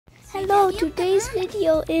Hello, today's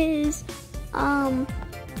video is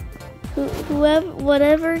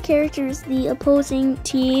whatever characters the opposing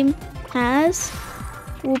team has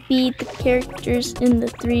will be the characters in the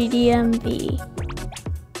 3DMV.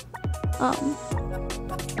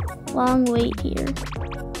 Long wait here.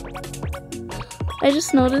 I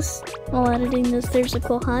just noticed while editing this there's a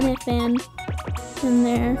Kohane fan in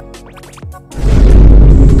there.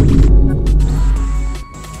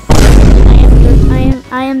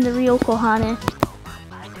 I am the real Kohane.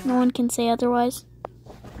 No one can say otherwise.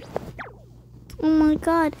 Oh my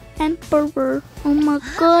god, Emperor. Oh my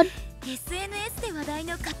god.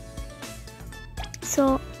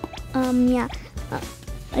 So, yeah.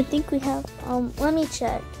 I think we have, let me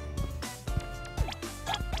check.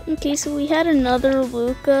 Okay, so we had another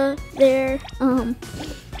Luka there.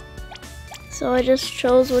 So I just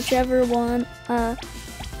chose whichever one, I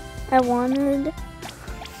wanted.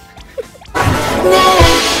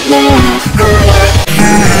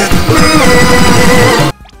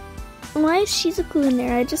 Why is Shizuku in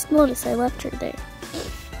there? I just noticed I left her there.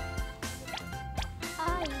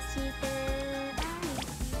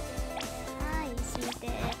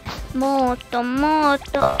 Moto,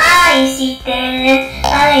 moto,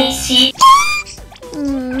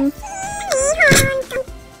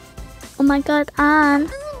 Oh my god, An.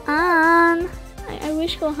 I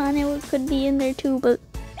wish Kohane could be in there too, but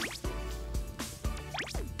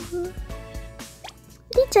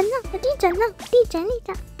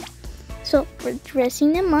so we're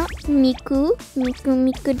dressing them up. Miku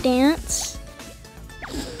dance.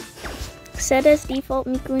 Set as default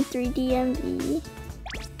Miku in 3DMV.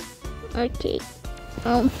 Okay.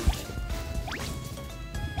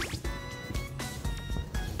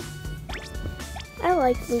 I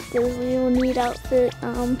like Luka's little neat outfit.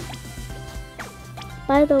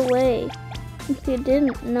 By the way, if you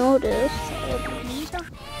didn't notice,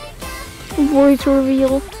 voice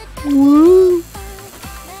reveal. Woo!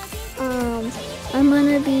 I'm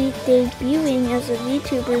gonna be debuting as a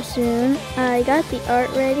VTuber soon. I got the art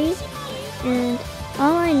ready, and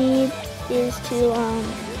all I need is to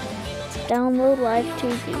download Live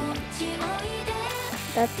 2D.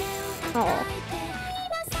 That's all.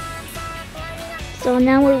 So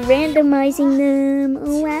now we're randomizing them.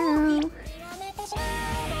 Oh, wow.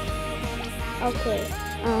 Okay.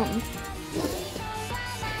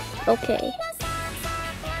 Okay.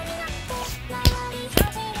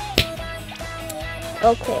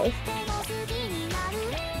 Okay.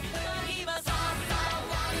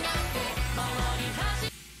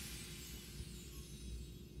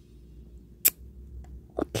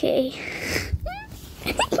 Okay.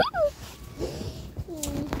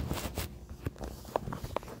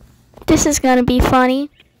 This is gonna be funny.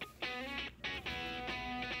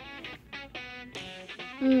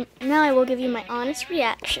 Now I will give you my honest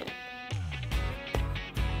reaction.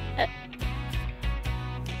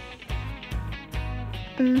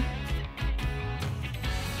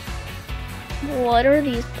 What are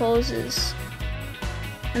these poses?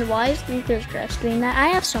 And why is Luka's dress doing that? I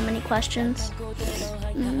have so many questions.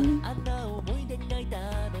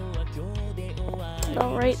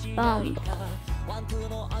 Alright,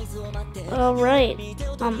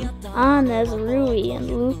 An as Rui and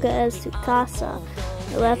Luka as Tsukasa.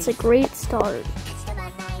 Well, that's a great start.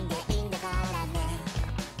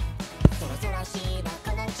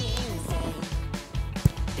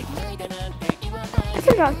 I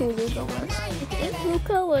forgot who Luka was. If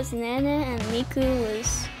Luka was Nana and Miku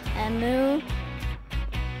was Emu,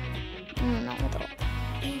 I don't know what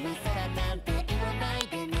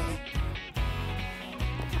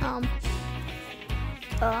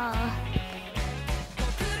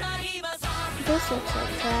this looks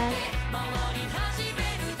like trash.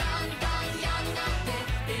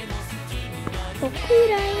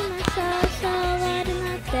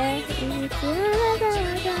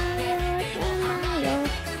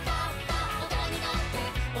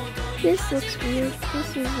 This looks weird. This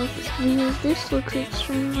looks weird. This looks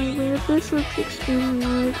extremely weird. This looks extremely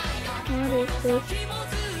weird. What is this?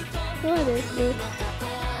 What is this?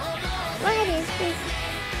 What is this?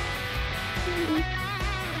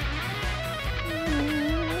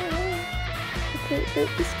 Okay,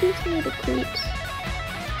 this gives me the creeps.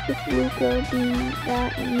 With Luka being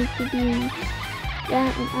that and Miku being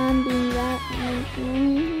that and An being that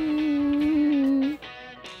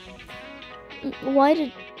and why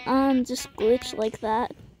did An just glitch like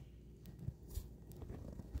that?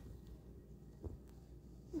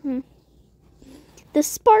 The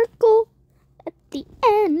sparkle at the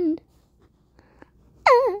end.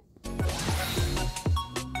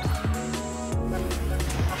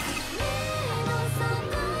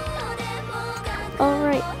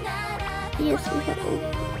 Alright, Yes, we have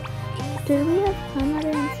OP. Did we have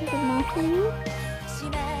Kamada instead of Mafuyu?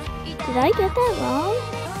 Did I get that wrong?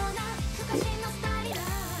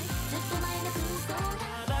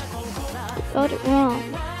 I got it wrong.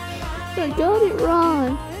 I got it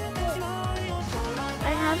wrong. I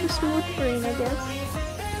have a smooth brain, I guess.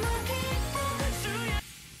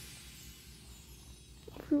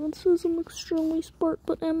 Everyone says I'm extremely smart,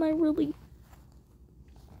 but am I really?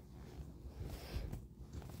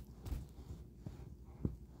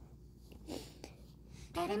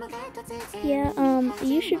 Yeah,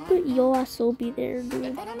 you should put Yoasobi there,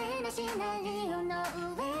 dude.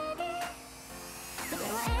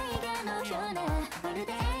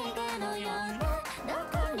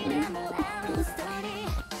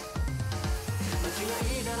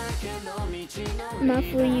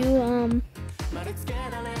 Mafuyu,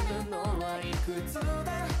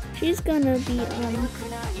 she's gonna be,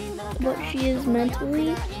 what she is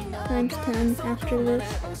mentally, times 10 after this.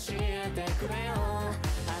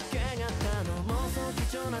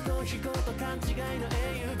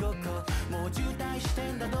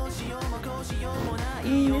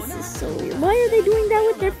 This is so weird. Why are they doing that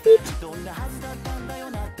with their feet?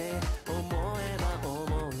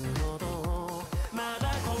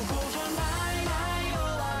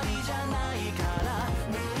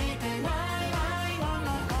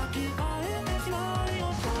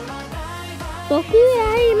 Oh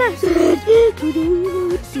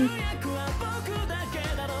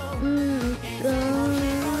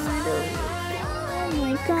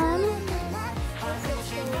my god.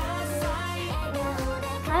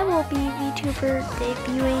 I will be VTuber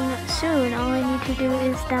debuting soon. All I need to do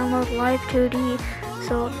is download Live 2D.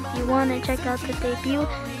 So if you want to check out the debut,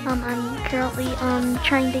 I'm currently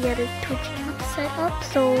trying to get a Twitch account set up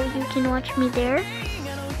so you can watch me there.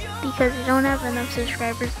 Because I don't have enough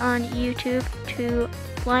subscribers on YouTube to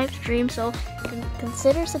live stream, so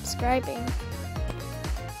consider subscribing.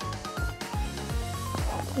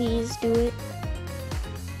 Please do it.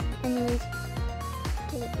 Anyways,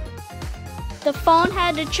 the phone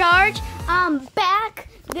had to charge. I'm back.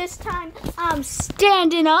 This time I'm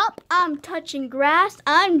standing up. I'm touching grass.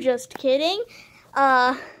 I'm just kidding.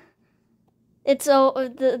 It's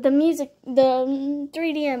the music, the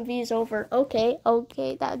 3D MV is over. Okay,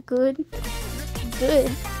 that good.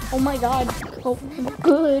 Oh my god. Oh,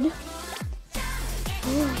 good.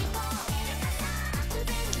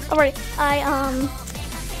 Alright, I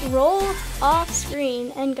rolled off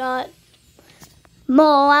screen and got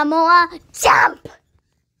Moa Moa jump.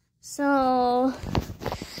 So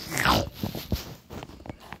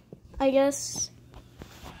I guess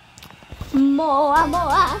Moa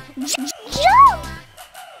Moa jump.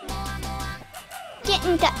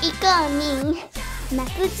 Getting got coming.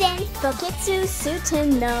 漠然不潔すと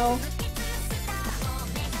の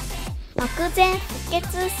漠然不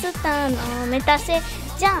潔すたの目指せ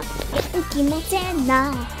じゃ元気もせ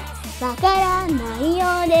なわからないよ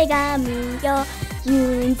俺が見よ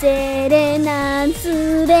ユンゼレナン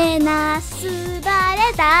スレナスバ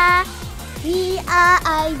レだ We are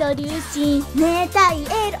アイドルしネタイ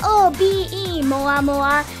LOBE モアモ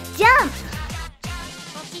アジャンプ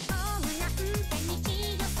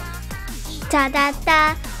ただっ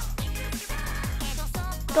た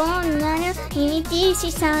こんなの秘密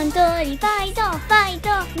資産通りファイト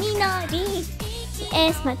みのり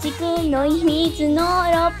S マチクの秘密の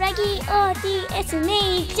ロプラギ OTS ネ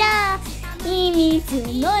イチャー秘密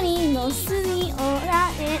のりの巣におら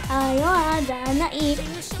れあよあだない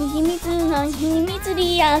秘密の秘密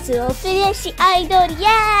リアスをプレッシュアイドル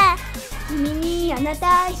や君にあな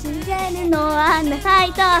た信じるのはファ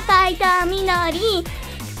イトみのり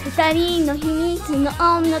二人の秘密の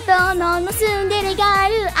女との住んでるガー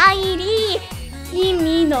ルアイリー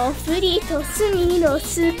耳のフリと隅の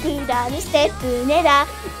スプラルステップネラ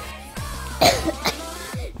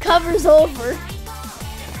Covers over